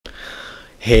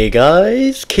Hey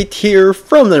guys, Kate here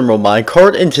from the Emerald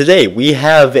Minecart, and today we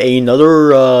have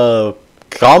another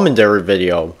commentary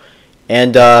video.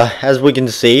 And as we can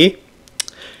see,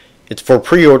 it's for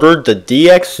pre-order the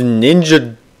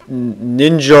DX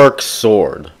Ninjark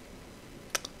Sword.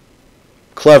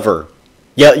 Clever.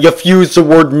 Yeah, you fused the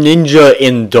word ninja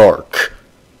in dark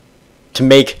to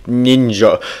make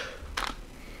ninja.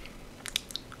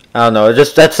 I don't know,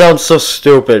 that sounds so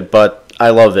stupid, but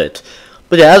I love it.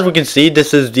 But yeah, as we can see,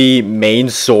 this is the main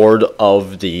sword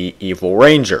of the Evil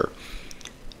Ranger.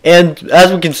 And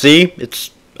as we can see,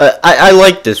 it's I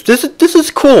like this. This is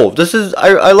cool.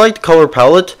 I like the color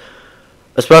palette.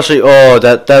 Especially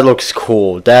that looks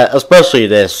cool. Especially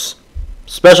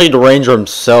the Ranger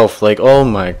himself. Like, oh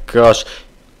my gosh.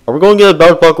 Are we going to get a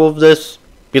belt buckle of this?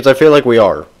 Because I feel like we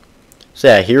are. So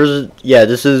yeah,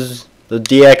 this is the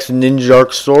DX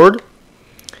Ninjark Sword.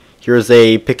 Here's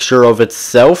a picture of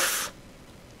itself.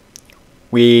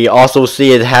 We also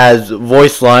see it has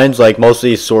voice lines like most of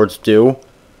these swords do.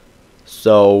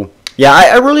 So, yeah,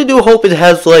 I really do hope it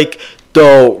has, like,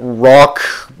 the rock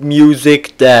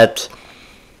music that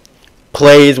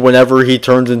plays whenever he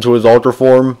turns into his alter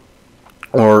form.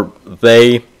 Or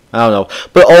they, I don't know.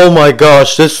 But, oh my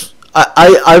gosh,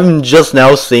 I'm just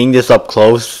now seeing this up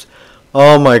close.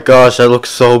 Oh my gosh, that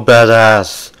looks so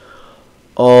badass.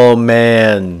 Oh,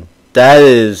 man. That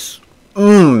is,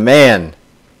 man.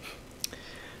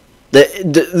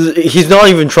 He's not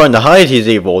even trying to hide he's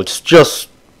evil. It's just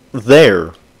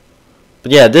there.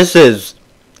 But yeah, this is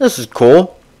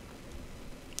cool.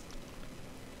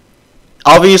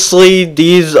 Obviously,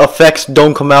 these effects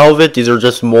don't come out of it. These are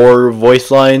just more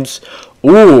voice lines.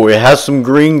 Ooh, it has some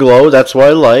green glow. That's what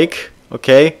I like.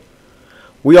 Okay.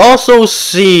 We also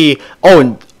see... Oh,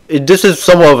 and this is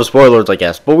somewhat of a spoiler, I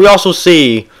guess. But we also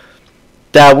see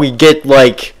that we get,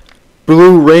 like,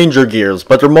 Blue Ranger gears,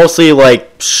 but they're mostly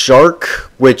like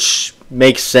shark, which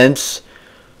makes sense.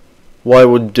 What I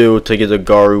would do to get a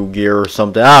Garu gear or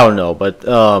something, I don't know. But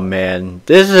oh man,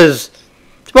 this is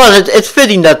it's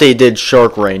fitting that they did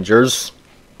Shark Rangers.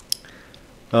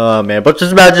 Oh man, but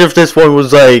just imagine if this one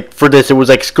was like it was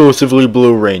exclusively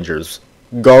Blue Rangers.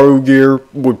 Garu gear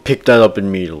would pick that up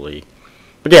immediately.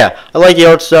 But yeah, I like the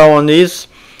art style on these,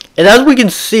 and as we can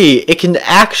see, it can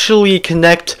actually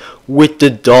connect with the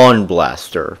Dawn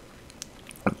Blaster.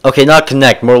 Okay, not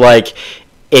connect, more like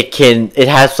it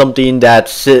has something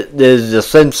there's a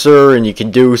sensor and you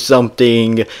can do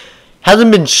something.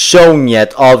 Hasn't been shown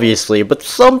yet, obviously, but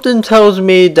something tells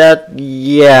me that,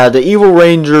 yeah, the Evil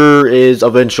Ranger is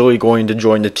eventually going to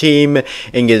join the team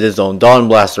and get his own Dawn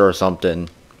Blaster or something.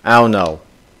 I don't know.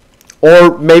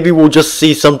 Or maybe we'll just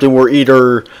see something where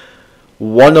either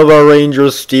one of our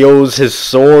Rangers steals his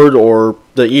sword, or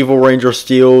the Evil Ranger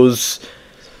steals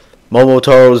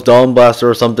Momotaro's Dawn Blaster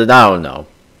or something. I don't know.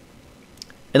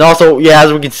 And also, yeah,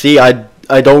 as we can see, I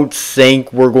don't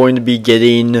think we're going to be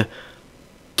getting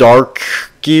dark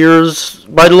gears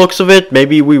by the looks of it.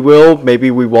 Maybe we will, maybe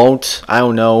we won't. I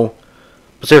don't know.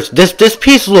 But seriously, this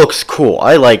piece looks cool.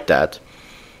 I like that.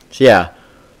 So yeah,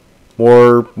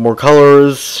 more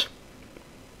colors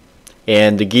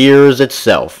and the gears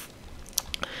itself.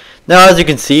 Now, as you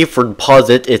can see, for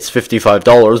deposit, it's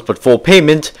 $55, but full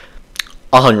payment,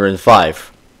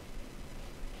 $105.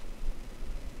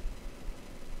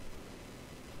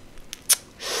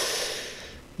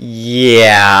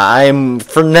 Yeah,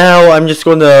 for now, I'm just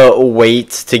gonna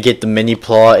wait to get the mini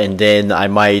plot, and then I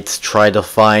might try to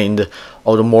find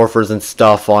all the morphers and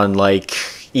stuff on, like,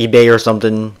 eBay or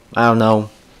something. I don't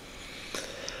know.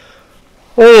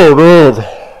 Oh, man.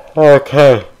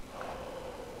 Okay.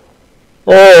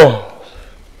 Oh,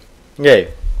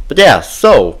 yay. But yeah,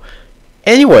 so,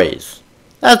 anyways,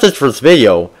 that's it for this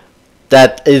video.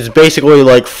 That is basically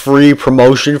like free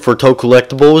promotion for Toe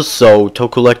Collectibles, so Toe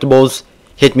Collectibles,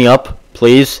 hit me up,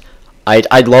 please.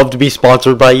 I'd love to be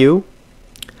sponsored by you.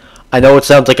 I know it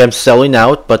sounds like I'm selling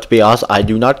out, but to be honest, I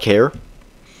do not care.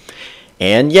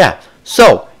 And yeah,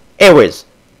 so, anyways,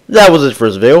 that was it for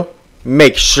this video.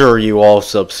 Make sure you all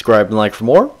subscribe and like for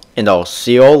more, and I'll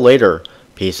see you all later.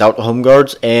 Peace out, home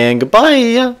guards, and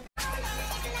goodbye!